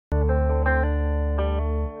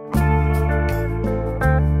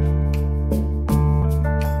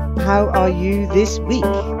how are you this week?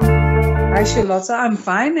 Hi Charlotte, I'm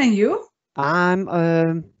fine, and you?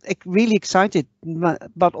 I'm really excited,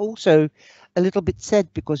 but also a little bit sad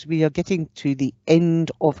because we are getting to the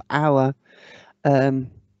end of our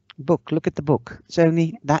book. Look at the book. It's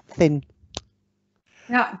only that thin.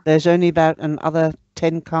 Yeah. There's only about another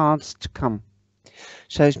 10 cards to come.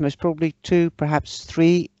 So it's most probably 2, perhaps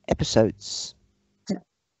 3 episodes. Yeah,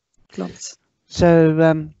 klopt.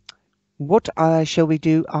 So what shall we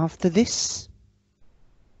do after this?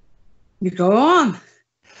 You go on.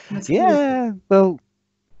 Yeah, well,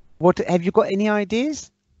 what have you got any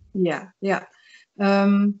ideas? Yeah.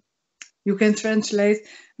 You can translate.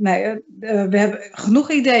 Nee, we hebben genoeg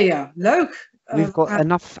ideeën. Leuk. We've got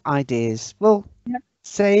enough ideas. Well,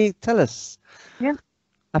 tell us. Yeah.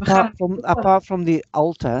 Apart from the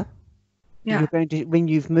altar, you're going to, when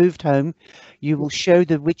you've moved home, you will show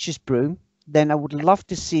the witch's broom. Then I would love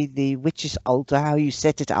to see the witch's altar, how you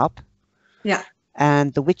set it up. Yeah.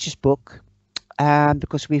 And the witch's book,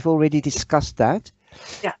 because we've already discussed that.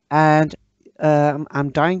 Yeah. And I'm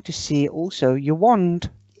dying to see also your wand.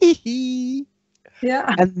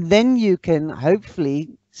 Yeah. And then you can hopefully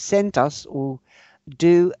send us or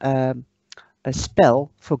do a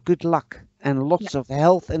spell for good luck and lots of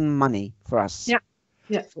health and money for us.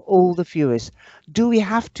 Yeah. For all the viewers. Do we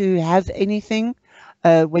have to have anything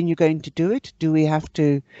when you're going to do it? Do we have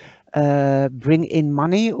to bring in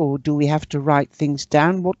money, or do we have to write things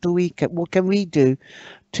down? What can we do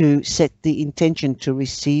to set the intention to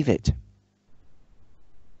receive it?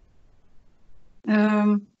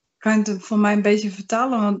 Kan je het voor mij een beetje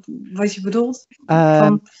vertalen wat je bedoelt?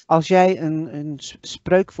 Als jij een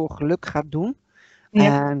spreuk voor geluk gaat doen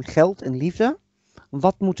en geld en liefde,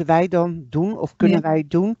 wat moeten wij dan doen of kunnen wij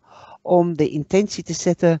doen om de intentie te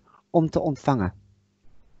zetten om te ontvangen?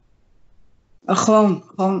 Gewoon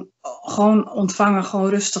ontvangen, gewoon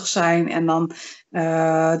rustig zijn en dan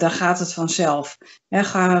gaat het vanzelf.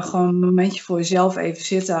 Ga gewoon een momentje voor jezelf even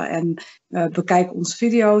zitten en bekijk onze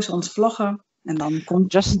video's, onze vloggen. En dan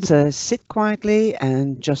komt... Just sit quietly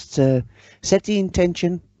and just set the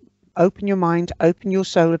intention, open your mind, open your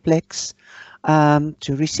solar plex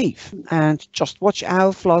to receive, and just watch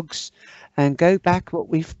our vlogs and go back what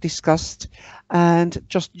we've discussed and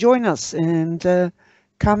just join us and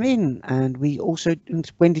come in. And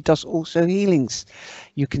Wendy does also healings.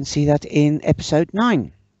 You can see that in episode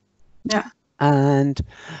 9. Yeah. And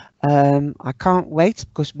I can't wait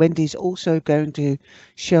because Wendy's also going to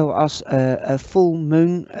show us a full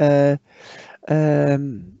moon, how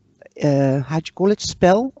do you call it,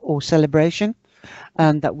 spell or celebration,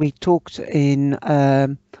 that we talked in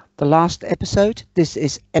the last episode. This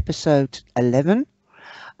is episode 11.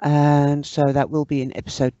 And so that will be in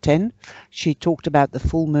episode 10. She talked about the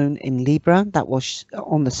full moon in Libra. That was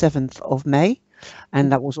on the 7th of May.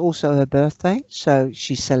 And that was also her birthday. So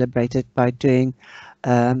she celebrated by doing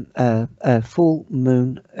a full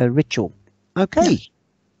moon ritual. Okay.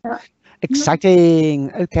 Ja.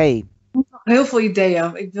 Exciting. Okay. Heel veel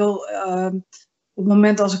ideeën. Ik wil op het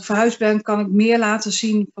moment als ik verhuisd ben, kan ik meer laten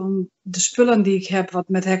zien van de spullen die ik heb wat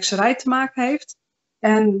met hekserij te maken heeft.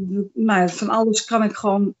 En van alles kan ik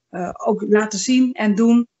gewoon ook laten zien en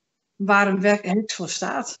doen waar een heks voor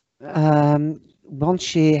staat. Once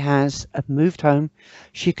she has moved home,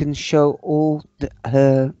 she can show all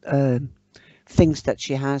her things that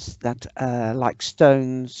she has that like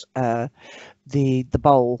stones, the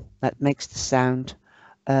bowl that makes the sound.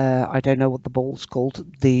 I don't know what the bowl's called,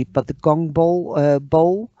 but the gong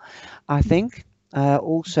bowl, I think.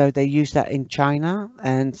 Also, they use that in China,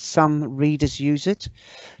 and some readers use it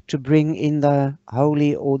to bring in the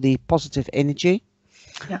holy or the positive energy.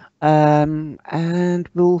 Yeah. And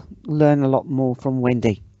we'll learn a lot more from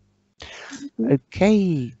Wendy.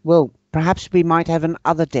 Okay, well, perhaps we might have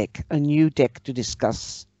another deck, a new deck to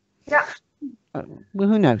discuss. Yeah. Well,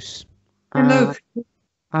 who knows? Leuk.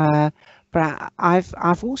 But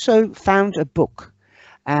I've also found a book,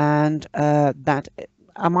 and that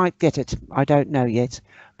I might get it. I don't know yet,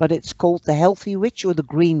 but it's called The Healthy Witch or The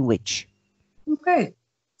Green Witch. Okay.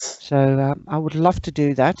 So I would love to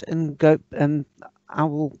do that and go, and I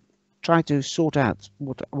will try to sort out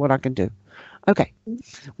what I can do. Okay.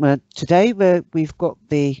 Well, today we've got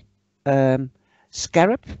the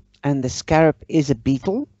scarab, and the scarab is a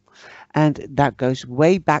beetle, and that goes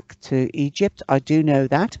way back to Egypt. I do know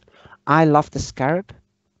that. I love the scarab.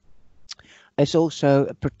 It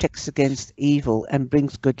also protects against evil and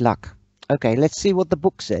brings good luck. Okay, let's see what the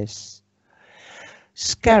book says.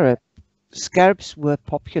 Scarabs were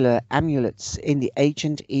popular amulets in the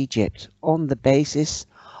ancient Egypt on the basis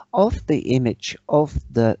of the image of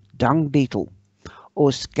the dung beetle,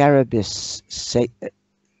 or Scarabus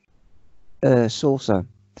saucer.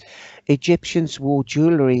 Egyptians wore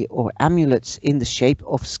jewelry or amulets in the shape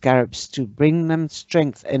of scarabs to bring them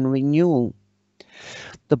strength and renewal.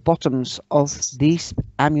 The bottoms of these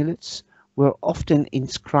amulets were often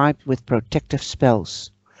inscribed with protective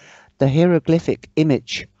spells. The hieroglyphic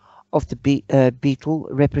image of the beetle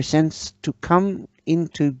represents to come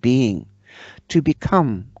into being, to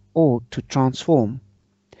become, or to transform.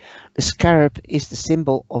 The scarab is the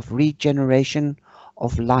symbol of regeneration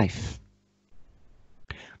of life.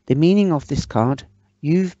 The meaning of this card: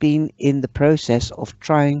 you've been in the process of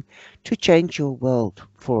trying to change your world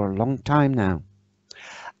for a long time now,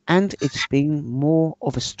 and it's been more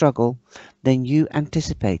of a struggle than you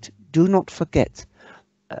anticipate. Do not forget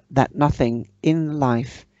that nothing in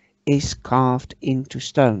life is carved into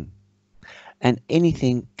stone, and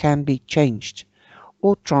anything can be changed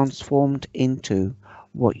or transformed into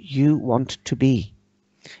what you want to be,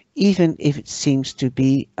 even if it seems to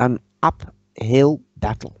be an uphill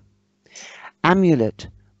battle. Amulet,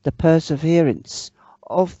 the perseverance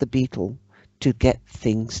of the beetle to get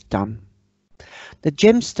things done. The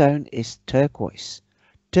gemstone is turquoise.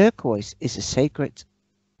 Turquoise is a sacred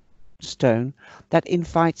stone that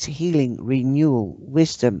invites healing, renewal,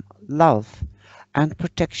 wisdom, love, and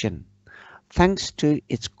protection. Thanks to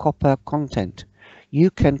its copper content,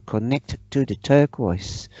 you can connect to the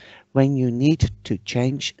turquoise when you need to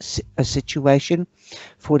change a situation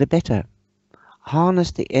for the better.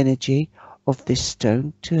 Harness the energy of this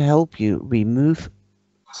stone to help you move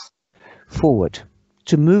forward.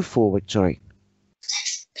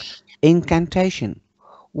 Incantation: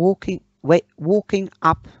 walking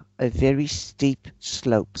up a very steep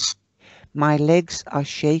slope. My legs are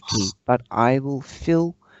shaky, but I will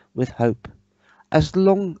fill with hope. As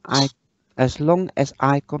long as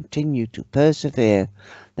I continue to persevere,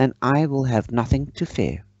 then I will have nothing to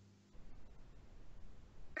fear.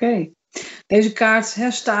 Oké. Deze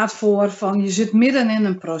kaart staat voor van je zit midden in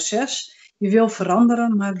een proces. Je wil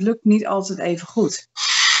veranderen, maar het lukt niet altijd even goed.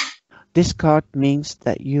 This card means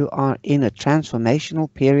that you are in a transformational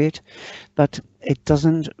period, but it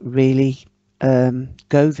doesn't really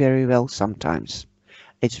go very well sometimes.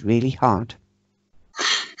 It's really hard.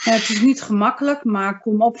 Het is niet gemakkelijk, maar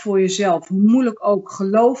kom op voor jezelf. Hoe moeilijk ook,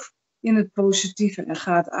 geloof in het positieve en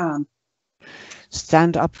ga het aan.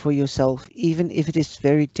 Stand up for yourself, even if it is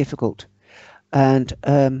very difficult, and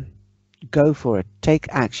go for it.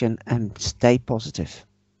 Take action and stay positive.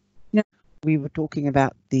 Yeah. We were talking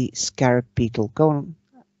about the scarab beetle. Go on.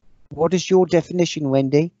 What is your definition,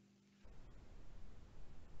 Wendy?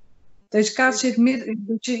 Deze kaart zit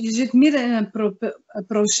midden, je zit midden in een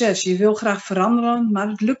proces. Je wil graag veranderen, maar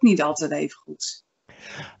het lukt niet altijd even goed.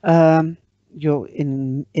 You're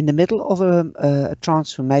in the middle of a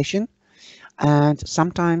transformation, and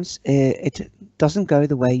sometimes it doesn't go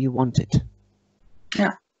the way you want it.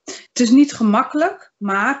 Ja, het is niet gemakkelijk,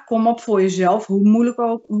 maar kom op voor jezelf, hoe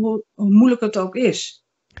moeilijk het ook is.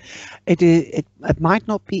 It might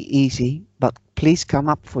not be easy, but please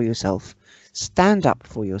come up for yourself. Stand up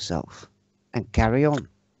for yourself and carry on.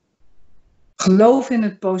 Geloof in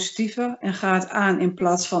het positieve en ga het aan in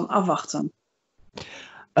plaats van afwachten.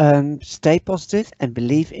 Stay positive and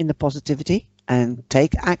believe in the positivity and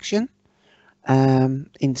take action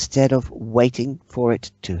instead of waiting for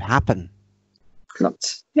it to happen.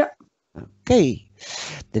 Klopt, ja. Okay,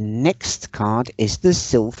 the next card is the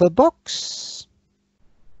silver box.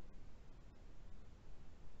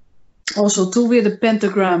 Also too weer de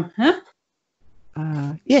pentagram, hè?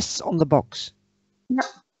 Yes, on the box. Ja.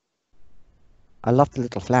 I love the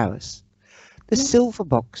little flowers. The silver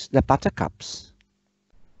box, the buttercups.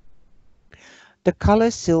 The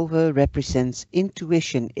color silver represents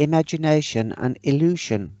intuition, imagination, and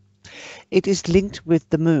illusion. It is linked with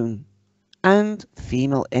the moon and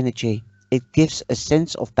female energy. It gives a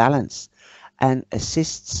sense of balance and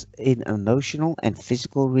assists in emotional and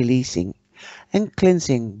physical releasing and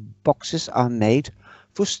cleansing. Boxes are made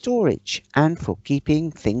for storage and for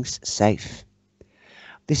keeping things safe.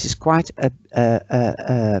 This is quite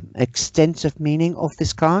a extensive meaning of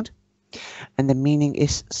this card, and the meaning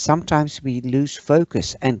is sometimes we lose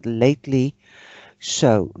focus, and lately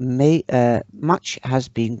much has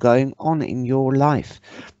been going on in your life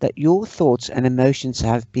that your thoughts and emotions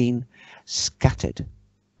have been scattered.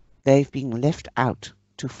 They've been left out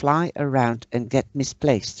to fly around and get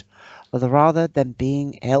misplaced, rather than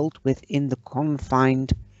being held within the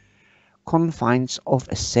confines of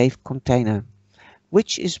a safe container,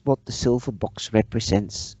 which is what the silver box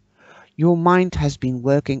represents. Your mind has been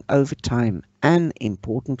working overtime, and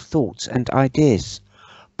important thoughts and ideas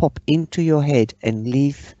pop into your head and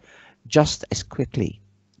leave just as quickly.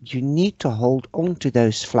 You need to hold on to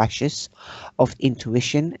those flashes of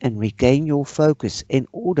intuition and regain your focus in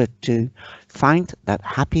order to find that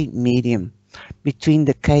happy medium between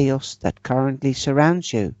the chaos that currently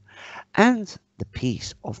surrounds you and the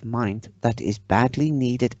peace of mind that is badly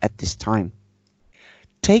needed at this time.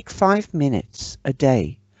 Take 5 minutes a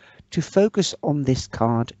day to focus on this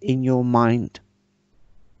card in your mind.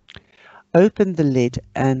 Open the lid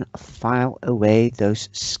and file away those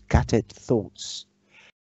scattered thoughts,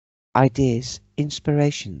 ideas,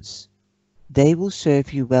 inspirations. They will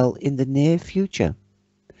serve you well in the near future.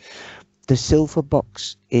 The silver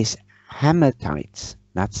box is hematite.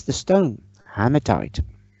 That's the stone, hematite.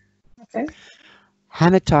 Okay.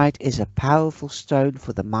 Hematite is a powerful stone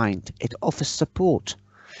for the mind. It offers support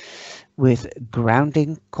with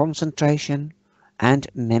grounding, concentration, and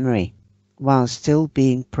memory, while still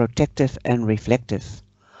being protective and reflective.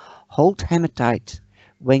 Hold hematite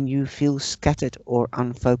when you feel scattered or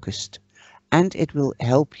unfocused, and it will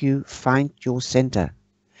help you find your center.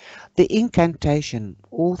 The incantation,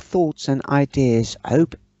 all thoughts and ideas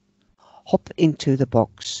hop into the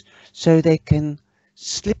box so they can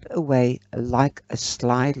slip away like a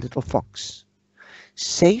sly little fox.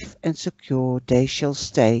 Safe and secure they shall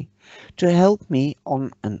stay to help me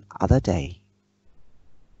on another day.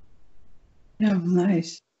 Ja,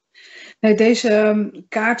 nice. Nee, deze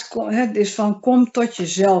kaart is van kom tot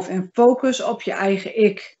jezelf en focus op je eigen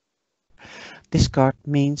ik. This card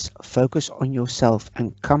means focus on yourself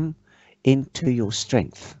and come into your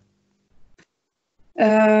strength.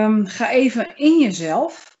 Ga even in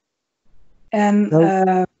jezelf. En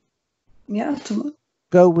ja,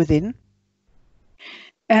 Go within.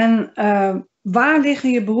 En waar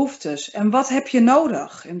liggen je behoeftes? En wat heb je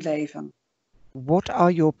nodig in het leven? What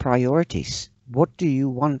are your priorities? What do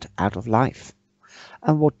you want out of life?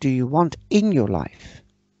 And what do you want in your life?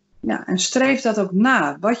 Ja, en streef dat ook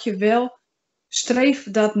na. Wat je wil,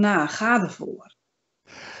 streef dat na. Ga ervoor.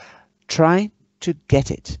 Try to get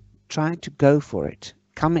it. Try to go for it.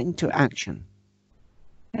 Come into action.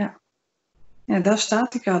 Ja, daar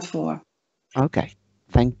staat die kaart voor. Okay,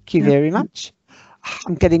 thank you very much.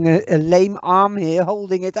 I'm getting a lame arm here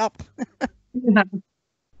holding it up. Ja.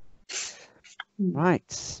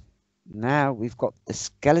 Right, now we've got the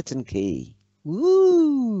skeleton key.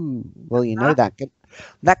 Woo! Well, you know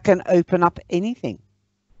that can open up anything.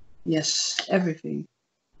 Yes, everything.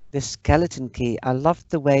 The skeleton key. I love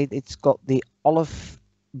the way it's got the olive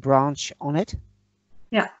branch on it.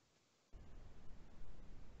 Yeah.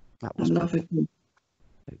 That was I love it.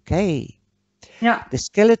 Okay. Yeah. The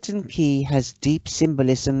skeleton key has deep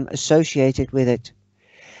symbolism associated with it.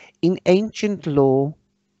 In ancient law,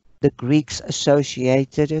 the Greeks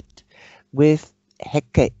associated it with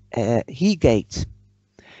Hegate,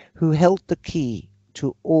 who held the key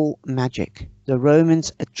to all magic. The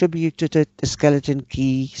Romans attributed the skeleton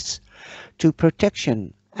keys to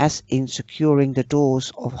protection, as in securing the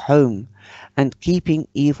doors of home and keeping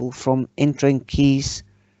evil from entering.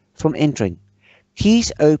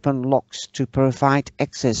 Keys open locks to provide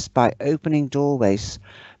access by opening doorways,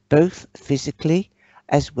 both physically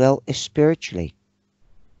as well as spiritually.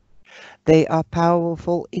 They are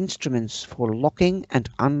powerful instruments for locking and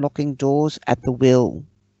unlocking doors at the will,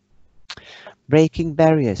 breaking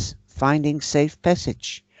barriers, finding safe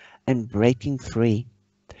passage, and breaking free.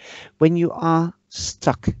 When you are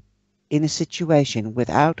stuck in a situation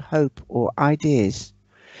without hope or ideas,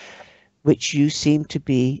 which you seem to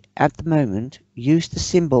be at the moment, use the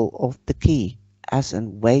symbol of the key as a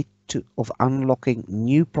way of unlocking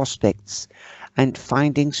new prospects and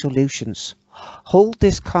finding solutions. Hold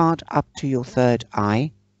this card up to your third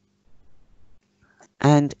eye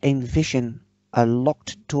and envision a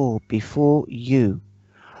locked door before you.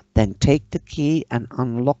 Then take the key and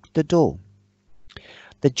unlock the door.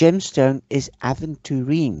 The gemstone is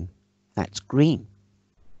aventurine, that's green.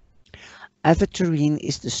 Aventurine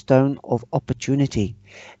is the stone of opportunity.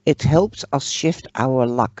 It helps us shift our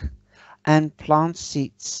luck and plant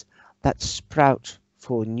seeds that sprout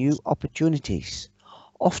for new opportunities.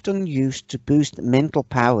 Often used to boost mental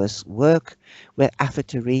powers, work with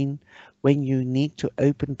aventurine when you need to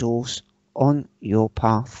open doors on your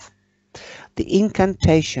path. The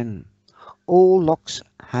incantation, all locks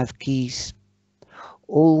have keys,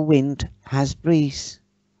 all wind has breeze.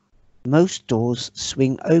 Most doors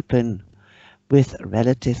swing open with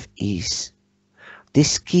relative ease.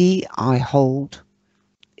 This key I hold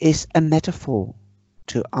is a metaphor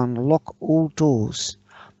to unlock all doors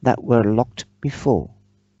that were locked before.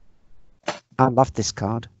 I love this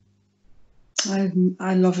card.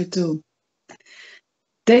 I love it too.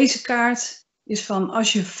 Deze kaart is van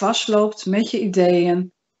als je vastloopt met je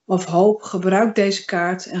ideeën, of hoop, gebruik deze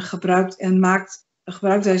kaart en gebruik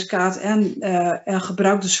deze kaart en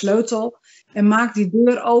gebruik de sleutel en maak die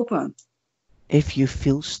deur open. If you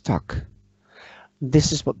feel stuck,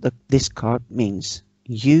 this is what this card means.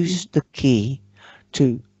 Use the key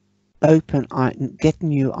to get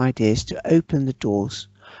new ideas, to open the doors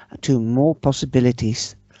to more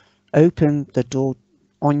possibilities. Open the door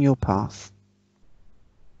on your path.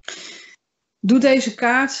 Doe deze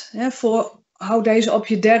kaart, hou deze op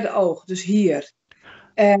je derde oog, dus hier.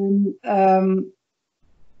 En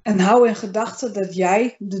hou in gedachten dat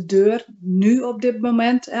jij de deur nu op dit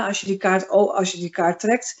moment, als je die kaart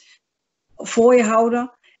trekt, voor je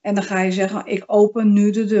houden. En dan ga je zeggen, ik open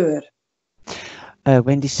nu de deur.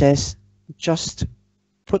 Wendy says, just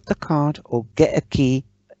put the card or get a key.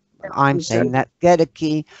 I'm saying that, get a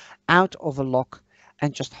key out of a lock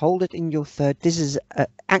and just hold it in your third. This is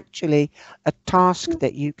actually a task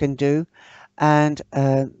that you can do, and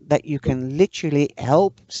that you can literally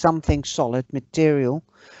help something solid,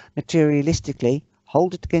 materialistically,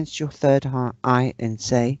 hold it against your third eye and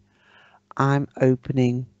say, I'm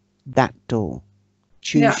opening that door.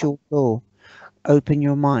 Choose your door. Open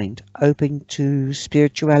your mind. Open to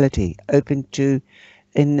spirituality. Open to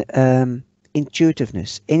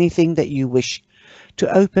intuitiveness. Anything that you wish to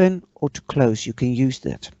open or to close, you can use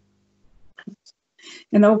that.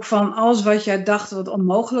 En ook van alles wat jij dacht wat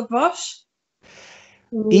onmogelijk was.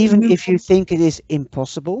 Even if you think it is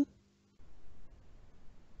impossible.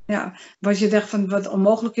 Ja, wat je dacht van wat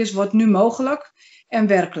onmogelijk is, wordt nu mogelijk en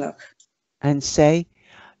werkelijk. And say,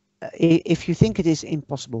 if you think it is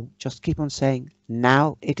impossible, just keep on saying,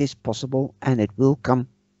 now it is possible and it will come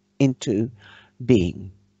into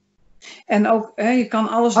being. En ook, je kan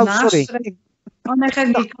alles nastreven. Je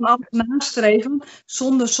kan alles nastreven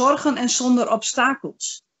zonder zorgen en zonder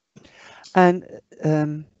obstakels. And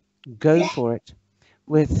go for it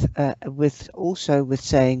with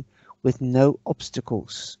saying, with no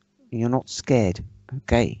obstacles. You're not scared.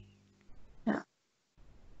 Okay.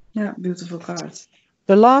 Yeah, beautiful card.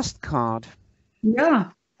 The last card.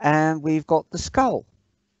 Yeah. And we've got the skull.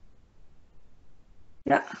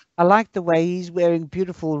 Yeah. I like the way he's wearing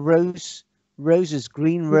beautiful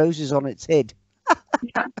green roses on its head.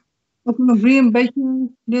 Ja. Ook een green,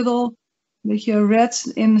 beetje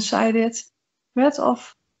red inside it. Red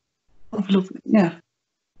of blue. Yeah.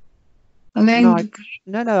 No,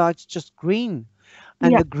 it's just green.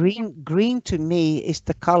 And the green to me is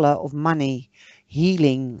the color of money,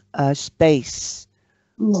 healing, space,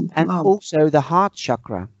 and also the heart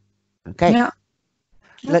chakra. Okay. Yeah.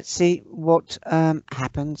 Let's see what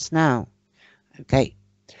happens now. Okay.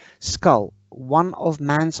 Skull. One of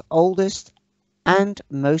man's oldest and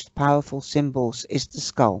most powerful symbols is the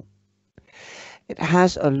skull. It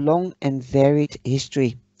has a long and varied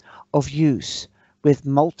history of use with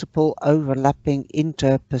multiple overlapping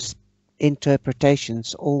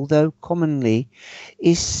interpretations, although commonly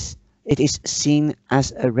it is seen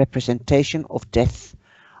as a representation of death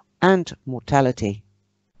and mortality.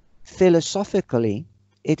 Philosophically,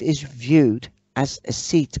 it is viewed as a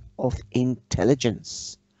seat of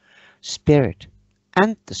intelligence, spirit,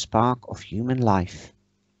 and the spark of human life.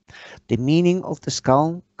 The meaning of the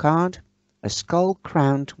skull card: a skull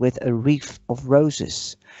crowned with a wreath of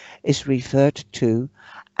roses is referred to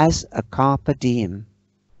as a carpe diem,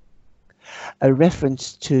 a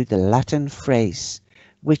reference to the Latin phrase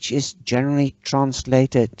which is generally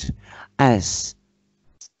translated as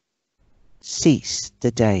seize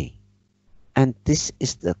the day. And this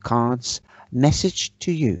is the card's message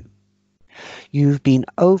to you. You've been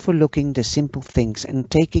overlooking the simple things and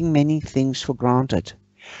taking many things for granted.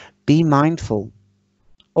 Be mindful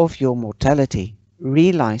of your mortality.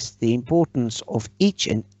 Realize the importance of each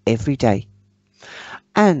and every day,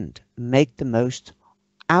 and make the most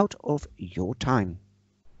out of your time.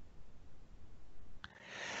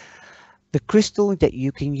 The crystal that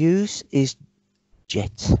you can use is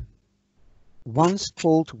jet. Once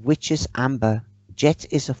called witch's amber, jet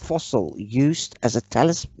is a fossil used as a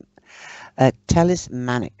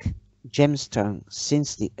talismanic gemstone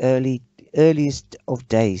since the earliest of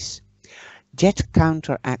days. Jet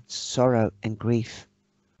counteracts sorrow and grief,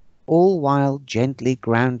 all while gently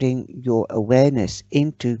grounding your awareness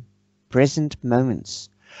into present moments.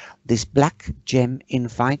 This black gem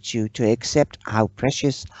invites you to accept how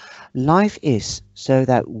precious life is so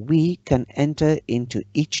that we can enter into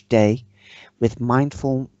each day with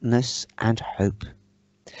mindfulness and hope.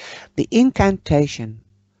 The incantation: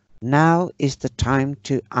 now is the time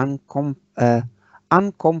to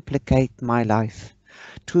uncomplicate my life,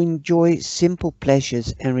 to enjoy simple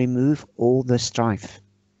pleasures and remove all the strife.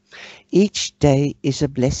 Each day is a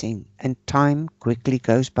blessing and time quickly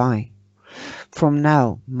goes by. From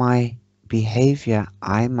now, my behavior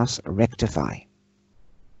I must rectify.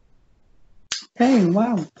 Oké,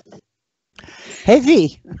 wauw.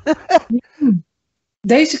 Heavy!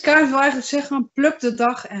 Deze kaart wil eigenlijk zeggen, pluk de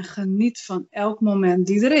dag en geniet van elk moment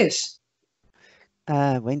die er is.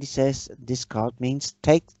 Wendy says this card means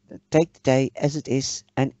take the day as it is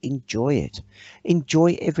and enjoy it.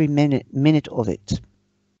 Enjoy every minute of it.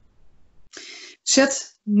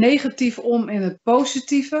 Zet negatief om in het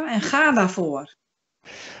positieve en ga daarvoor.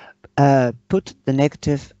 Put the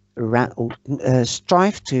negative around,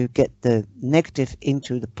 strive to get the negative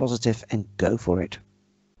into the positive and go for it.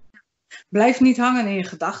 Blijf niet hangen in je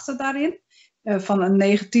gedachten daarin, van een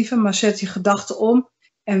negatieve, maar zet je gedachten om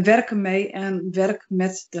en werk ermee en werk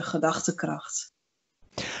met de gedachtekracht.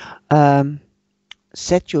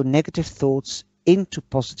 Set your negative thoughts into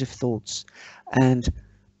positive thoughts and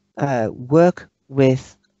work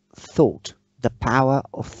with thought, the power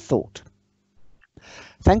of thought.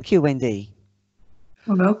 Thank you, Wendy.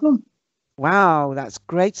 You're welcome. Wow, that's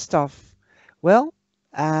great stuff. Well,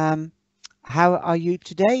 how are you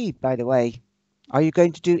today, by the way? Are you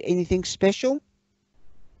going to do anything special?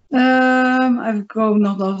 I'm going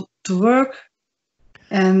nog to work.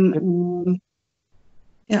 And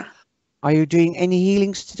yeah. Are you doing any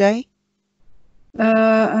healings today?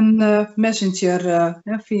 Een messenger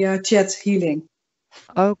via chat healing.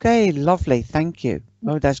 Okay, lovely. Thank you.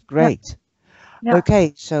 Oh, that's great. Yeah.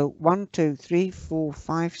 Okay, so 1, 2, 3, 4,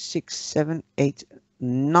 5, 6, 7, 8,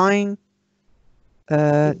 9.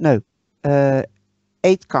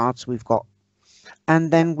 8 cards we've got.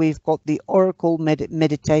 And then we've got the Oracle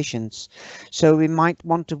meditations. So we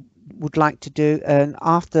would like to do,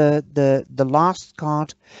 after the last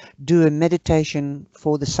card, do a meditation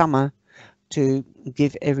for the summer to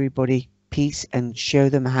give everybody peace and show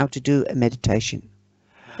them how to do a meditation.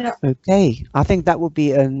 Yeah. Okay, I think that would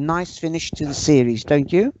be a nice finish to the series,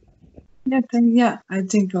 don't you? Yeah, I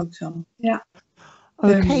think so. Yeah.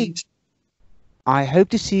 Okay. I hope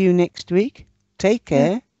to see you next week. Take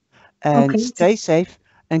care and stay safe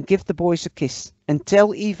and give the boys a kiss and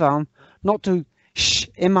tell Ivan not to shh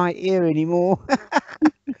in my ear anymore.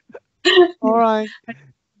 All right.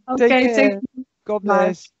 Okay, take care. God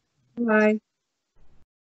bless. Bye.